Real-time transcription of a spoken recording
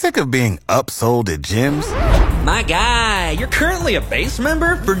Sick of being upsold at gyms? My guy, you're currently a base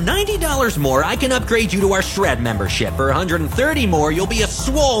member? For $90 more, I can upgrade you to our Shred membership. For $130 more, you'll be a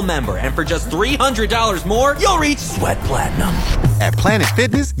Swole member. And for just $300 more, you'll reach Sweat Platinum. At Planet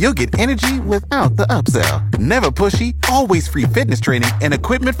Fitness, you'll get energy without the upsell. Never pushy, always free fitness training and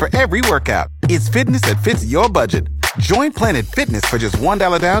equipment for every workout. It's fitness that fits your budget. Join Planet Fitness for just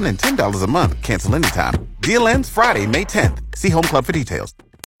 $1 down and $10 a month. Cancel anytime. Deal ends Friday, May 10th. See Home Club for details.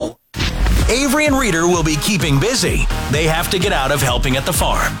 Avery and Reader will be keeping busy. They have to get out of helping at the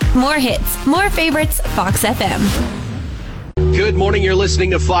farm. More hits, more favorites, Fox FM. Good morning. You're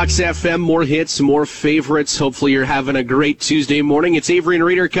listening to Fox FM. More hits, more favorites. Hopefully you're having a great Tuesday morning. It's Avery and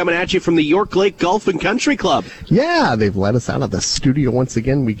Reader coming at you from the York Lake Golf and Country Club. Yeah, they've let us out of the studio once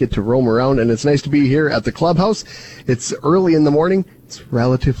again. We get to roam around, and it's nice to be here at the clubhouse. It's early in the morning. It's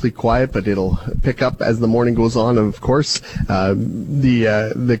relatively quiet, but it'll pick up as the morning goes on, of course.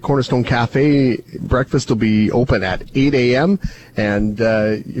 The Cornerstone Cafe breakfast will be open at 8 a.m., and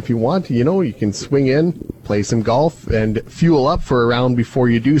if you want, you can swing in, play some golf, and fuel up for a round before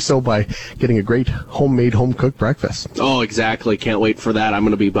you do so by getting a great homemade, home-cooked breakfast. Oh, exactly. Can't wait for that. I'm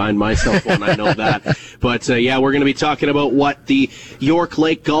going to be buying myself one. I know that. But, yeah, we're going to be talking about what the York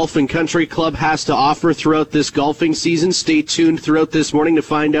Lake Golf and Country Club has to offer throughout this golfing season. Stay tuned throughout this morning to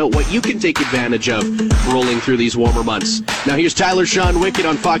find out what you can take advantage of rolling through these warmer months. Now, here's Tyler Sean Wickett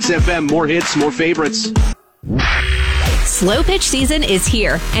on Fox FM. More hits, more favorites. Slow pitch season is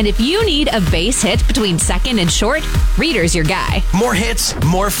here, and if you need a base hit between second and short, Reader's your guy. More hits,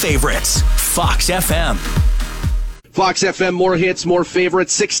 more favorites. Fox FM. Fox FM, more hits, more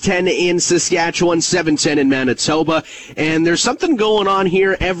favorites, 610 in Saskatchewan, 710 in Manitoba. And there's something going on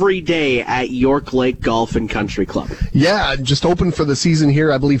here every day at York Lake Golf and Country Club. Yeah, just opened for the season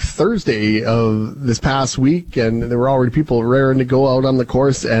here, I believe, Thursday of this past week, and there were already people raring to go out on the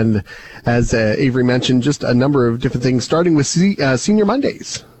course. And as Avery mentioned, just a number of different things, starting with Senior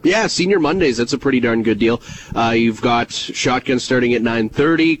Mondays. Yeah, Senior Mondays, that's a pretty darn good deal. You've got shotgun starting at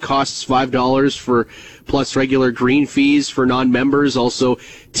 $9.30, costs $5 for plus regular green fees for non-members. Also,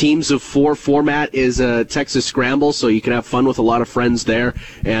 teams of 4 format is a Texas Scramble, so you can have fun with a lot of friends there.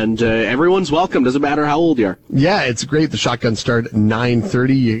 And everyone's welcome, doesn't matter how old you are. Yeah, it's great. The shotguns start at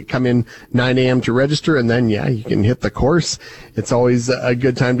 9:30. You come in 9 a.m. to register, and then, you can hit the course. It's always a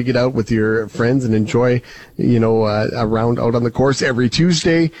good time to get out with your friends and enjoy, a round out on the course every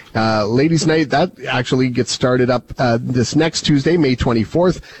Tuesday. Ladies' Night, that actually gets started up this next Tuesday, May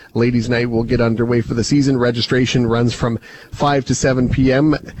 24th. Ladies' Night will get underway for the season. Registration runs from 5 to 7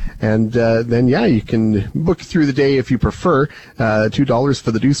 p.m. And then, you can book through the day if you prefer. $2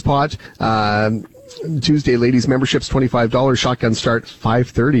 for the deuce pot. Tuesday ladies memberships $25. Shotgun start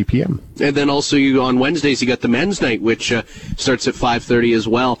 5:30 p.m. And then also on Wednesdays you got the men's night, which starts at 5:30 as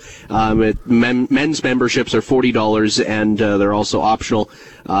well. Men's memberships are $40 and they're also optional.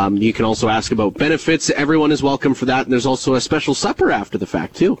 You can also ask about benefits. Everyone is welcome for that, and there's also a special supper after the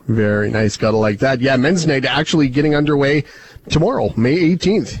fact too. Very nice, gotta like that. Yeah, men's night actually getting underway tomorrow, May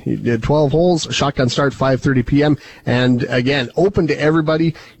 18th. You did 12 holes, shotgun start 5:30 p.m. And again, open to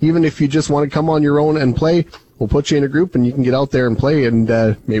everybody. Even if you just want to come on your own and play, we'll put you in a group and you can get out there and play and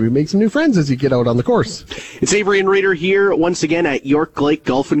maybe make some new friends as you get out on the course. It's Avery and Reader here once again at York Lake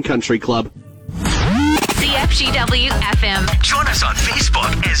Golf and Country Club. CFGW FM. Join us on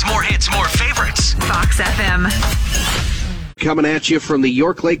Facebook as More Hits, More Favorites. Fox FM. Coming at you from the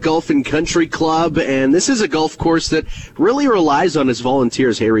York Lake Golf and Country Club, and this is a golf course that really relies on its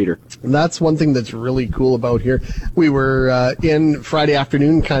volunteers. Hey, Reader. That's one thing that's really cool about here. We were in Friday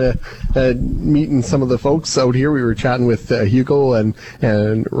afternoon, kind of meeting some of the folks out here. We were chatting with Hugo and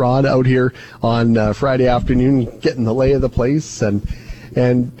Rod out here on Friday afternoon, getting the lay of the place, and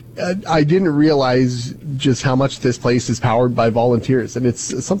I didn't realize just how much this place is powered by volunteers, and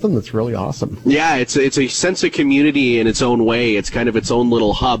it's something that's really awesome. Yeah, it's a sense of community in its own way. It's kind of its own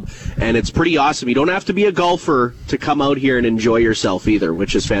little hub, and it's pretty awesome. You don't have to be a golfer to come out here and enjoy yourself either,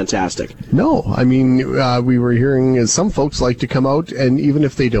 which is fantastic. No, I mean, we were hearing some folks like to come out, and even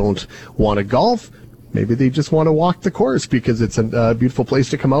if they don't want to golf, maybe they just want to walk the course because it's a beautiful place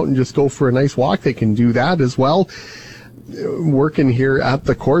to come out and just go for a nice walk. They can do that as well. Working here at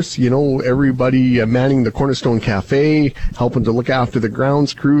the course, everybody manning the Cornerstone Cafe, helping to look after the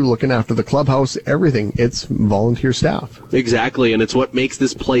grounds crew, looking after the clubhouse, everything. It's volunteer staff. Exactly, and it's what makes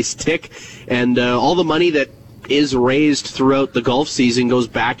this place tick. And all the money that is raised throughout the golf season goes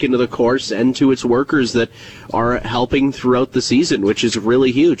back into the course and to its workers that are helping throughout the season, which is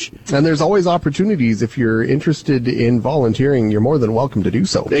really huge. And there's always opportunities. If you're interested in volunteering, you're more than welcome to do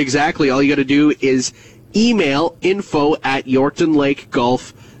so. Exactly. All you got to do is email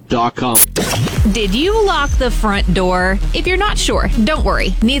info@YorktonLakeGolf.com. golfandcountryclub.com. Did you lock the front door? If you're not sure, don't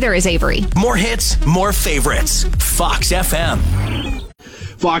worry. Neither is Avery. More hits, more favorites. Fox FM.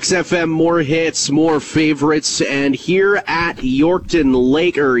 Fox FM, more hits, more favorites, and here at York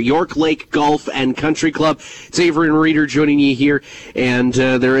Lake Golf and Country Club, it's Avery and Reader joining you here, and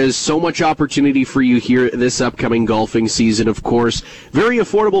there is so much opportunity for you here this upcoming golfing season, of course. Very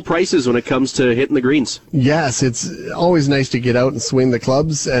affordable prices when it comes to hitting the greens. Yes, it's always nice to get out and swing the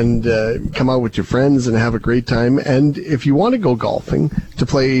clubs and come out with your friends and have a great time. And if you want to go golfing, to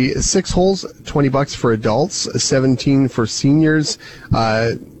play 6 holes, $20 for adults, 17 for seniors,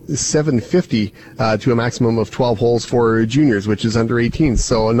 $750 to a maximum of 12 holes for juniors, which is under 18.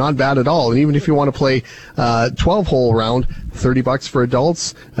 So not bad at all. And even if you want to play 12-hole round, $30 for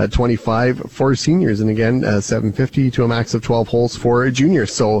adults, 25 for seniors, and again, $750 to a max of 12 holes for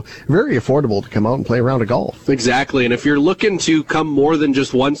juniors. So very affordable to come out and play a round of golf. Exactly. And if you're looking to come more than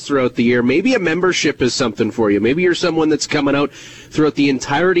just once throughout the year, maybe a membership is something for you. Maybe you're someone that's coming out throughout the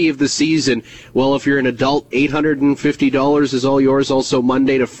entirety of the season. Well, if you're an adult, $850 is all yours. Also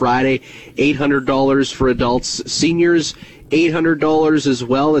Monday to Friday, $800 for adults. Seniors, $800 as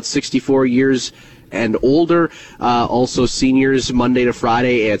well. That's 64 years and older. Also seniors, Monday to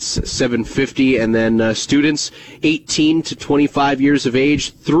Friday, it's $750, and then students 18 to 25 years of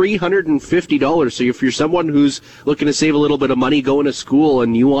age, $350. So if you're someone who's looking to save a little bit of money going to school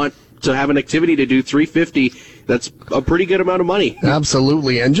and you want to have an activity to do, $350, that's a pretty good amount of money.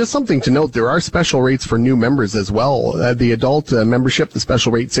 Absolutely. And just something to note, there are special rates for new members as well. The adult membership, the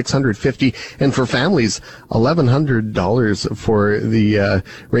special rate, $650, and for families, $1,100 for the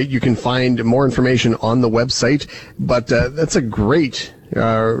rate. You can find more information on the website, but that's a great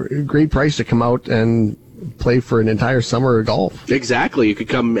price to come out and play for an entire summer of golf. Exactly. You could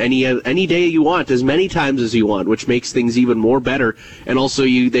come any day you want, as many times as you want, which makes things even more better. And also,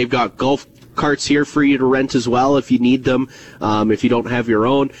 they've got golf carts here for you to rent as well if you need them, if you don't have your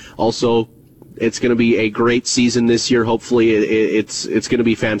own. Also, it's going to be a great season this year. Hopefully, it's going to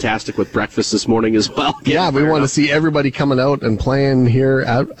be fantastic with breakfast this morning as well. Yeah, we want to see everybody coming out and playing here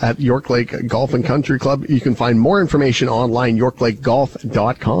at York Lake Golf and Country Club. You can find more information online,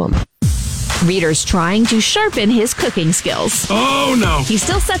 yorklakegolf.com. Reader's trying to sharpen his cooking skills. Oh, no. He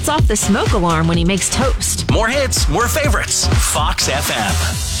still sets off the smoke alarm when he makes toast. More hits, more favorites. Fox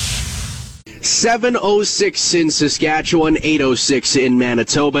FM. 7:06 in Saskatchewan, 8:06 in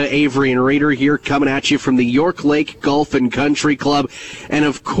Manitoba. Avery and Reader here coming at you from the York Lake Golf and Country Club. And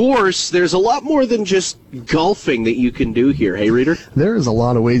of course, there's a lot more than just golfing that you can do here. Hey, Reader? There's a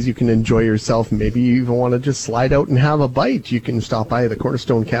lot of ways you can enjoy yourself. Maybe you even want to just slide out and have a bite. You can stop by the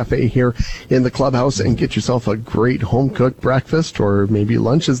Cornerstone Cafe here in the clubhouse and get yourself a great home-cooked breakfast, or maybe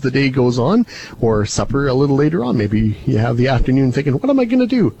lunch as the day goes on, or supper a little later on. Maybe you have the afternoon thinking, what am I going to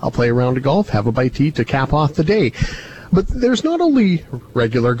do? I'll play a round of golf, have a bite to eat to cap off the day. But there's not only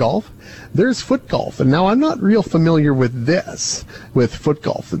regular golf, there's foot golf. And now I'm not real familiar with foot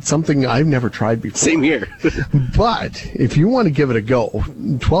golf. It's something I've never tried before. Same here. But if you want to give it a go,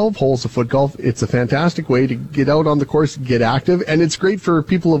 12 holes of foot golf, it's a fantastic way to get out on the course, get active, and it's great for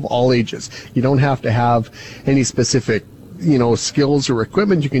people of all ages. You don't have to have any specific skills or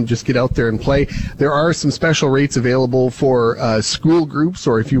equipment. You can just get out there and play. There are some special rates available for school groups,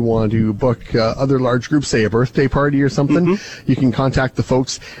 or if you want to book other large groups, say a birthday party or something, you can contact the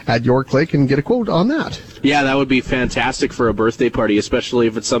folks at York Lake and get a quote on that. Yeah, that would be fantastic for a birthday party, especially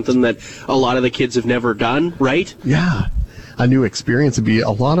if it's something that a lot of the kids have never done, right? Yeah. A new experience would be a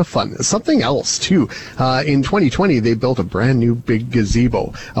lot of fun. Something else, too. In 2020, they built a brand new big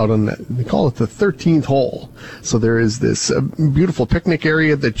gazebo out on they call it the 13th hole. So there is this beautiful picnic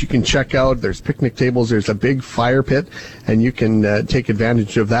area that you can check out. There's picnic tables. There's a big fire pit, and you can take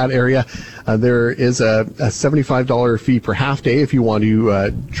advantage of that area. There is a $75 fee per half day if you want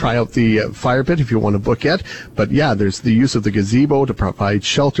to try out the fire pit, if you want to book it. But yeah, there's the use of the gazebo to provide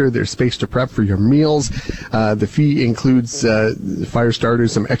shelter. There's space to prep for your meals. The fee includes fire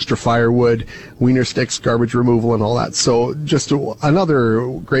starters, some extra firewood, wiener sticks, garbage removal, and all that. So just another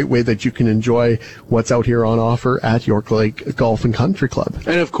great way that you can enjoy what's out here on offer at York Lake Golf and Country Club.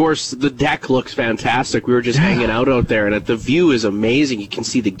 And of course, the deck looks fantastic. We were just hanging out there, and the view is amazing. You can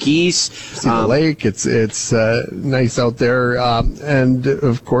see the geese. See the lake. It's nice out there. And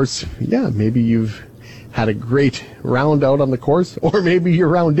of course, yeah, maybe you've had a great round out on the course, or maybe your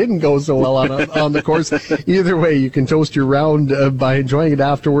round didn't go so well on the course. Either way, you can toast your round by enjoying it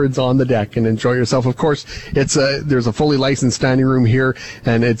afterwards on the deck and enjoy yourself. Of course, there's a fully licensed dining room here,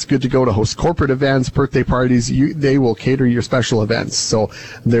 and it's good to go to host corporate events, birthday parties. They will cater your special events. So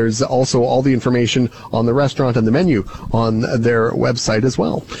there's also all the information on the restaurant and the menu on their website as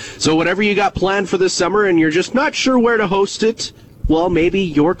well. So whatever you got planned for this summer and you're just not sure where to host it, well, maybe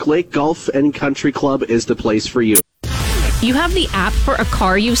York Lake Golf and Country Club is the place for you. You have the app for a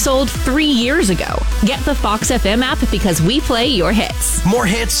car you sold 3 years ago. Get the Fox FM app because we play your hits. More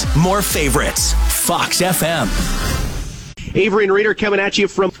hits, more favorites. Fox FM. Avery and Reader coming at you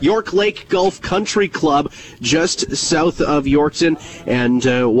from York Lake Golf Country Club, just south of Yorkton.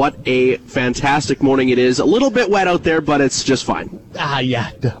 And what a fantastic morning it is. A little bit wet out there, but it's just fine.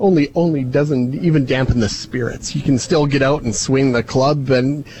 Yeah. Only doesn't even dampen the spirits. You can still get out and swing the club.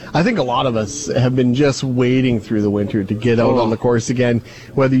 And I think a lot of us have been just waiting through the winter to get out on the course again.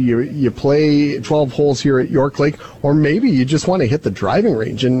 Whether you play 12 holes here at York Lake, or maybe you just want to hit the driving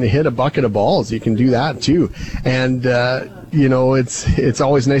range and hit a bucket of balls. You can do that too. And, it's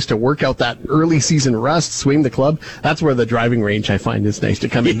always nice to work out that early season rust, swing the club. That's where the driving range, I find, is nice to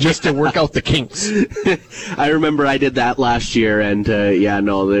come in, just to work out the kinks. I remember I did that last year, and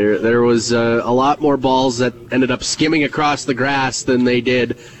there was a lot more balls that ended up skimming across the grass than they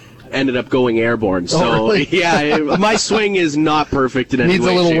ended up going airborne. So, really? Yeah, my swing is not perfect in any way. Needs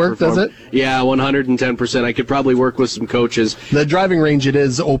a little work, does it? Yeah, 110%. I could probably work with some coaches. The driving range, it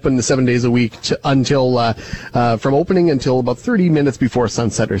is open 7 days a week until from opening until about 30 minutes before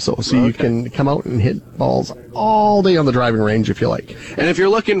sunset or so. So you can come out and hit balls all day on the driving range if you like. And if you're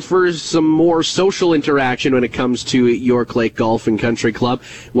looking for some more social interaction when it comes to York Lake Golf and Country Club,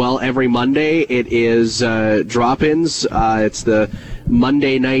 well, every Monday it is drop-ins. It's the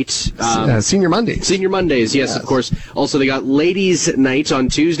Monday night. Senior Mondays. Senior Mondays, yes, of course. Also, they got ladies' night on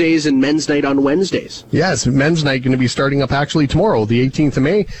Tuesdays and men's night on Wednesdays. Yes, men's night going to be starting up actually tomorrow, the 18th of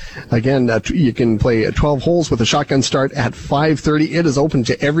May. Again, you can play 12 holes with a shotgun start at 5:30. It is open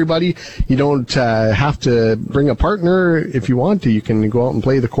to everybody. You don't have to bring a partner if you want to. You can go out and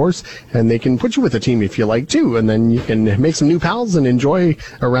play the course, and they can put you with a team if you like to, and then you can make some new pals and enjoy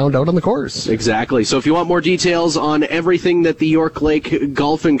a round out on the course. Exactly. So if you want more details on everything that the York Lake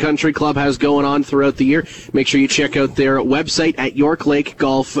Golf and Country Club has going on throughout the year, make sure you check out their website at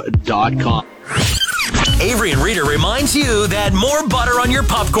yorklakegolf.com. Avery and Reader reminds you that more butter on your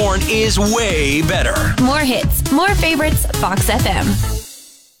popcorn is way better. More hits, more favorites, Fox FM.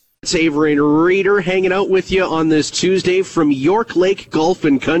 It's Avery and Reader hanging out with you on this Tuesday from York Lake Golf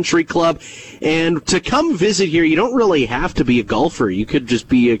and Country Club. And to come visit here, you don't really have to be a golfer. You could just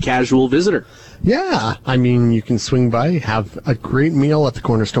be a casual visitor. Yeah, I mean, you can swing by, have a great meal at the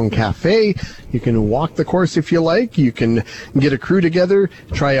Cornerstone Cafe. You can walk the course if you like. You can get a crew together,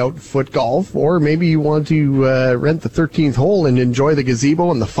 try out foot golf, or maybe you want to rent the 13th hole and enjoy the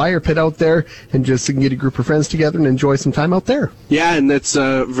gazebo and the fire pit out there, and just get a group of friends together and enjoy some time out there. Yeah, and it's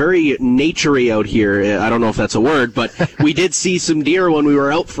very naturey out here. I don't know if that's a word, but we did see some deer when we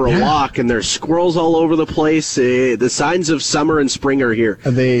were out for a walk, and there's squirrels all over the place. The signs of summer and spring are here.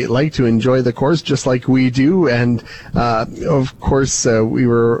 They like to enjoy the course just like we do, and of course we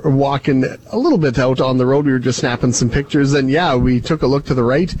were walking a little bit out on the road. We were just snapping some pictures, and we took a look to the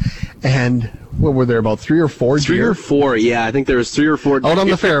right, and what were there, about 3 or 4 deer? 3 or 4, yeah. I think there was 3 or 4 out on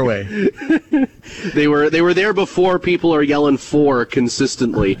the fairway. They were there before people are yelling 4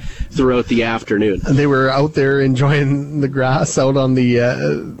 consistently throughout the afternoon. They were out there enjoying the grass out on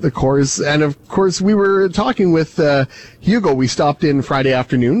the course, and of course we were talking with Hugo. We stopped in Friday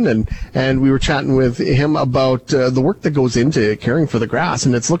afternoon, and we were chatting with him about the work that goes into caring for the grass,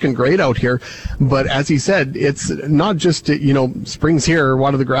 and it's looking great out here. But as he said, it's not just spring's here,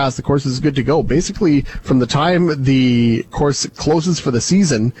 water the grass, the course is good to go. Basically, from the time the course closes for the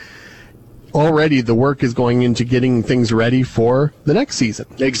season, already the work is going into getting things ready for the next season.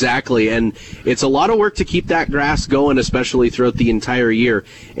 Exactly, and it's a lot of work to keep that grass going, especially throughout the entire year.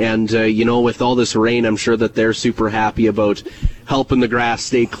 And, with all this rain, I'm sure that they're super happy about helping the grass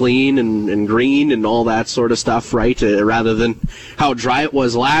stay clean and green and all that sort of stuff, right? Rather than how dry it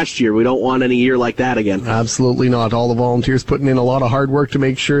was last year. We don't want any year like that again. Absolutely not. All the volunteers putting in a lot of hard work to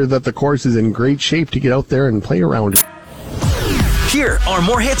make sure that the course is in great shape to get out there and play around it. Here are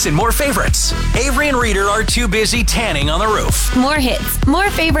more hits and more favorites. Avery and Reader are too busy tanning on the roof. More hits, more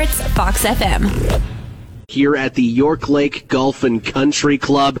favorites, Fox FM. Here at the York Lake Golf and Country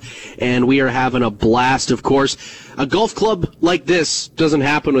Club, and we are having a blast, of course. A golf club like this doesn't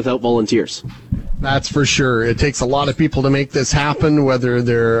happen without volunteers. That's for sure. It takes a lot of people to make this happen, whether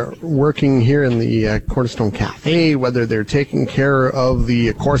they're working here in the Cornerstone Cafe, whether they're taking care of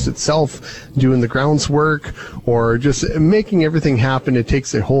the course itself, doing the grounds work, or just making everything happen. It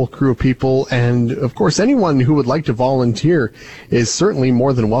takes a whole crew of people, and of course anyone who would like to volunteer is certainly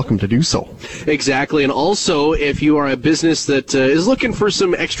more than welcome to do so. Exactly, and also if you are a business that is looking for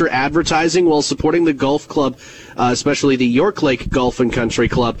some extra advertising while supporting the golf club, especially the York Lake Golf and Country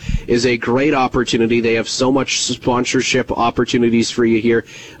Club, is a great opportunity. They have so much sponsorship opportunities for you here.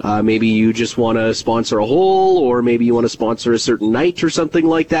 Maybe you just want to sponsor a hole, or maybe you want to sponsor a certain night or something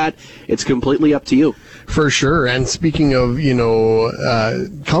like that. It's completely up to you. For sure. And speaking of,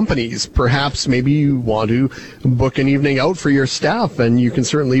 companies, perhaps maybe you want to book an evening out for your staff, and you can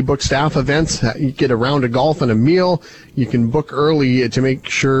certainly book staff events. You get a round of golf and a meal. You can book early to make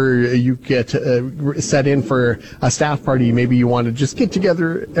sure you get set in for a staff party. Maybe you want to just get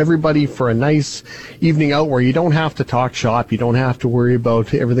together everybody for a nice evening out where you don't have to talk shop. You don't have to worry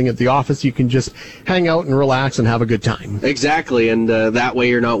about everything at the office. You can just hang out and relax and have a good time. Exactly. And that way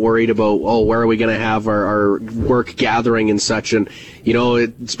you're not worried about, where are we going to have our work gathering and such. And,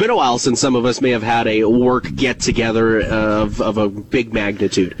 it's been a while since some of us may have had a work get-together of a big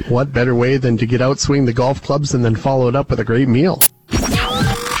magnitude. What better way than to get out, swing the golf clubs, and then follow it up with a great meal?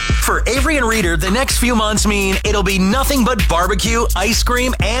 For Avery and Reader, the next few months mean it'll be nothing but barbecue, ice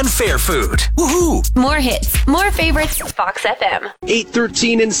cream, and fair food. Woohoo! More hits, more favorites, Fox FM.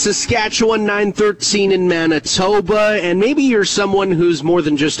 8:13 in Saskatchewan, 9:13 in Manitoba, and maybe you're someone who's more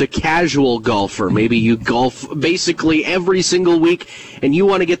than just a casual golfer. Maybe you golf basically every single week, and you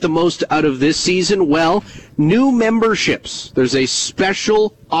want to get the most out of this season. Well, new memberships. There's a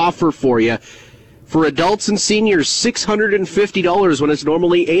special offer for you. For adults and seniors, $650 when it's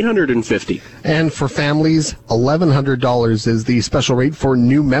normally $850. And for families, $1,100 is the special rate for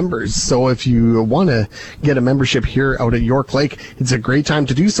new members. So if you want to get a membership here out at York Lake, it's a great time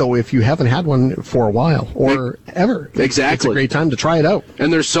to do so if you haven't had one for a while or ever. Exactly. It's a great time to try it out.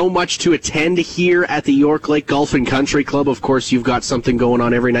 And there's so much to attend here at the York Lake Golf and Country Club. Of course, you've got something going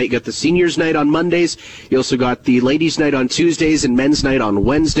on every night. You got the seniors night on Mondays. You also got the ladies night on Tuesdays and men's night on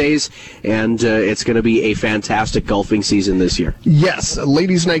Wednesdays. And it's going to be a fantastic golfing season this year. Yes,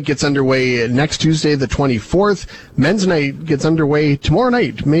 ladies' night gets underway next Tuesday, the 24th. Men's night gets underway tomorrow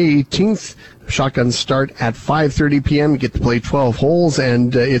night, May 18th. Shotguns start at 5:30 p.m. You get to play 12 holes,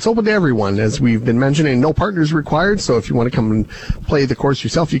 and it's open to everyone, as we've been mentioning. No partners required, so if you want to come and play the course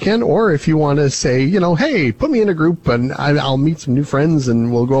yourself, you can. Or if you want to say, hey, put me in a group, and I'll meet some new friends,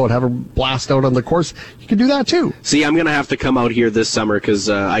 and we'll go and have a blast out on the course, you can do that too. See, I'm going to have to come out here this summer, because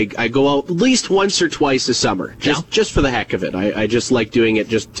I go out at least once or twice a summer, just for the heck of it. I just like doing it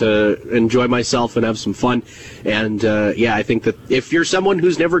just to enjoy myself and have some fun. And, I think that if you're someone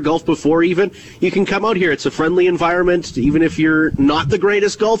who's never golfed before even, you can come out here. It's a friendly environment. Even if you're not the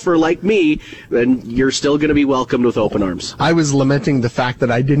greatest golfer like me, then you're still going to be welcomed with open arms. I was lamenting the fact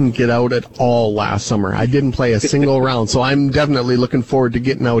that I didn't get out at all last summer. I didn't play a single round, so I'm definitely looking forward to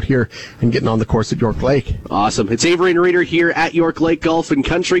getting out here and getting on the course at York Lake. Awesome. It's Avery and Reader here at York Lake Golf and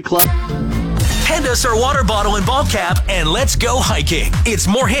Country Club. Hand us our water bottle and ball cap, and let's go hiking. It's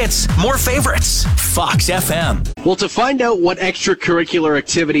more hits, more favorites. Fox FM. Well, to find out what extracurricular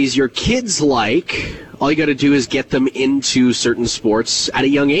activities your kids like, all you got to do is get them into certain sports at a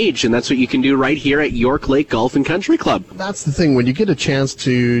young age, and that's what you can do right here at York Lake Golf and Country Club. That's the thing. When you get a chance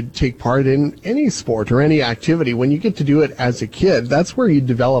to take part in any sport or any activity, when you get to do it as a kid, that's where you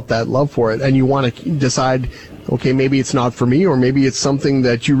develop that love for it, and you want to decide, okay, maybe it's not for me, or maybe it's something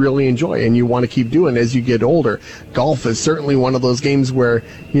that you really enjoy and you want to keep doing as you get older. Golf is certainly one of those games where,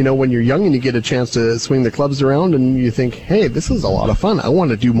 when you're young and you get a chance to swing the clubs around and you think, hey, this is a lot of fun. I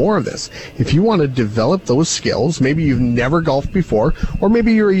want to do more of this. If you want to develop those skills, maybe you've never golfed before, or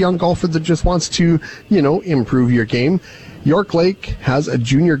maybe you're a young golfer that just wants to, improve your game, York Lake has a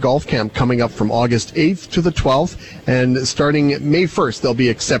junior golf camp coming up from August 8th to the 12th, and starting May 1st, they'll be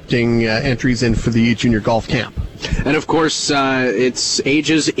accepting entries in for the junior golf camp. And of course, it's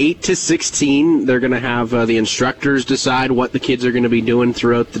ages 8 to 16. They're going to have the instructors decide what the kids are going to be doing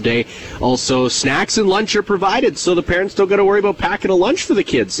throughout the day. Also, snacks and lunch are provided, so the parents don't got to worry about packing a lunch for the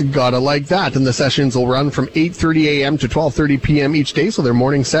kids. Gotta like that. And the sessions will run from 8:30 a.m. to 12:30 p.m. each day, so they're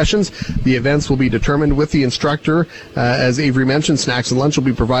morning sessions. The events will be determined with the instructor. As Avery mentioned, snacks and lunch will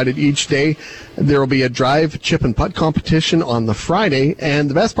be provided each day. There will be a drive, chip, and putt competition on the Friday, and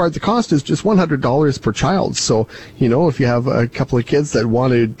the best part, the cost is just $100 per child. So, if you have a couple of kids that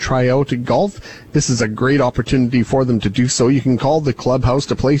want to try out golf, this is a great opportunity for them to do so. You can call the clubhouse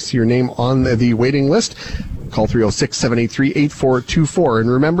to place your name on the waiting list. Call 306-783-8424.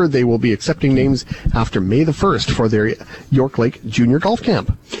 And remember, they will be accepting names after May the 1st for their York Lake Junior Golf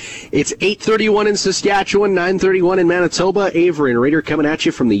Camp. It's 8:31 in Saskatchewan, 9:31 in Manitoba. Avery and Reader coming at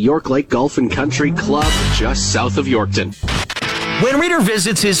you from the York Lake Golf and Country Club just south of Yorkton. When Reader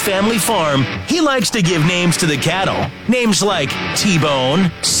visits his family farm, he likes to give names to the cattle. Names like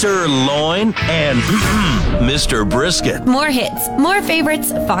T-Bone, Sirloin, and Mr. Brisket. More hits, more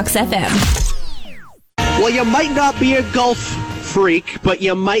favorites, Fox FM. Well, you might not be a golf freak, but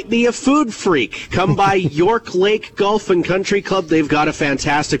you might be a food freak. Come by York Lake Golf and Country Club. They've got a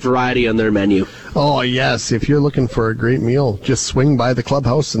fantastic variety on their menu. Oh, yes. If you're looking for a great meal, just swing by the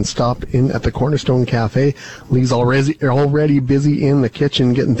clubhouse and stop in at the Cornerstone Cafe. Lee's already busy in the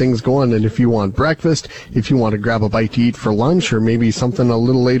kitchen getting things going. And if you want breakfast, if you want to grab a bite to eat for lunch, or maybe something a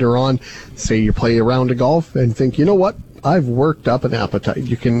little later on, say you play a round of golf and think, you know what? I've worked up an appetite.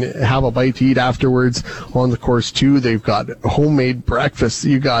 You can have a bite to eat afterwards on the course too. They've got homemade breakfast.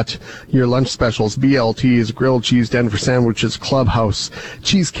 You got your lunch specials, BLTs, grilled cheese, Denver sandwiches, clubhouse,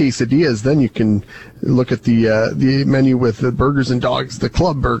 cheese quesadillas. Then you can look at the menu with the burgers and dogs, the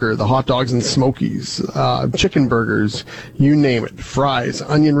club burger, the hot dogs and smokies, chicken burgers, you name it, fries,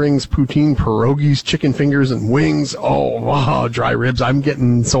 onion rings, poutine, pierogies, chicken fingers, and wings. Oh, wow, dry ribs. I'm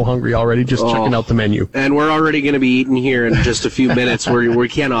getting so hungry already just checking out the menu. And we're already going to be eating here in just a few minutes. We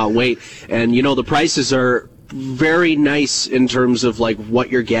cannot wait. And, you know, the prices are very nice in terms of like what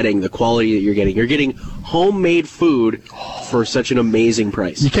you're getting, the quality that you're getting. You're getting homemade food for such an amazing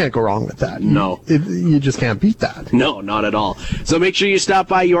price. You can't go wrong with that. No. You just can't beat that. No, not at all. So make sure you stop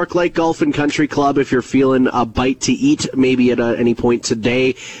by York Lake Golf and Country Club if you're feeling a bite to eat, maybe at any point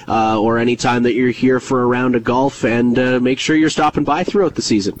today or any time that you're here for a round of golf, and make sure you're stopping by throughout the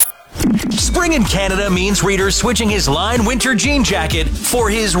season. Spring in Canada means Reader switching his line winter jean jacket for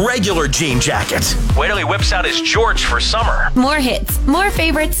his regular jean jacket. Wait till he whips out his jorts for summer. More hits, more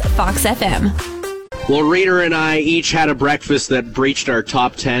favorites, Fox FM. Well, Reader and I each had a breakfast that breached our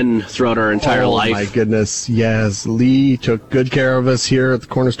top 10 throughout our entire life. Oh, my goodness. Yes, Lee took good care of us here at the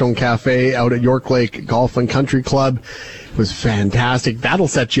Cornerstone Cafe out at York Lake Golf and Country Club. It was fantastic. That'll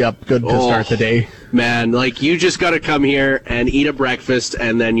set you up good to start the day. Man, like, you just got to come here and eat a breakfast,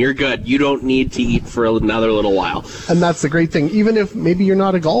 and then you're good. You don't need to eat for another little while. And that's the great thing. Even if maybe you're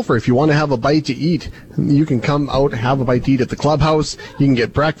not a golfer, if you want to have a bite to eat, you can come out, have a bite to eat at the clubhouse. You can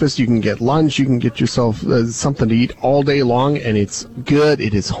get breakfast, you can get lunch, you can get yourself something to eat all day long, and it's good.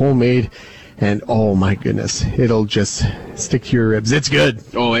 It is homemade. And, oh, my goodness, it'll just stick to your ribs. It's good.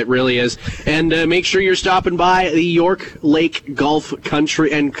 Oh, it really is. And make sure you're stopping by the York Lake Golf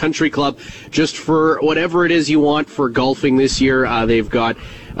Country and Country Club just for whatever it is you want for golfing this year. They've got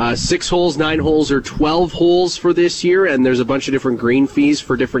 6 holes, 9 holes, or 12 holes for this year, and there's a bunch of different green fees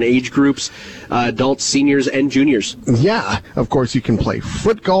for different age groups, adults, seniors, and juniors. Yeah, of course, you can play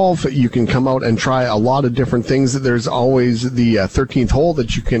foot golf. You can come out and try a lot of different things. There's always the 13th hole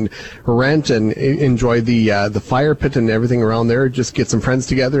that you can rent and enjoy the fire pit and everything around there. Just get some friends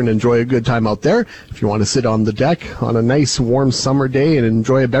together and enjoy a good time out there. If you want to sit on the deck on a nice warm summer day and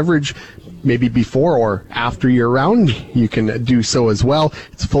enjoy a beverage, maybe before or after your round, you can do so as well.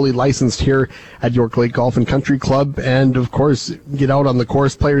 It's fully licensed here at York Lake Golf and Country Club. And, of course, get out on the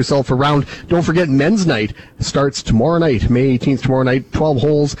course, play yourself a round. Don't forget, men's night starts tomorrow night, May 18th, tomorrow night, 12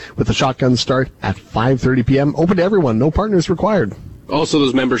 holes with a shotgun start at 5:30 p.m. Open to everyone. No partners required. Also,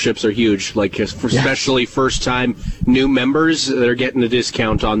 those memberships are huge. Like, especially first-time new members, they're getting a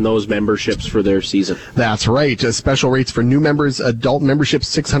discount on those memberships for their season. That's right. Special rates for new members, adult membership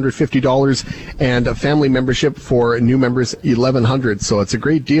 $650, and a family membership for new members $1,100. So it's a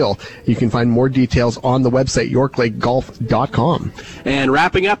great deal. You can find more details on the website, yorklakegolf.com. And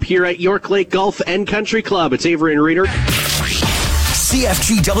wrapping up here at York Lake Golf and Country Club, it's Avery and Reader.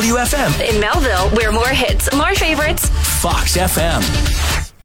 CFGWFM. In Melville, we're more hits, more favorites. Fox FM.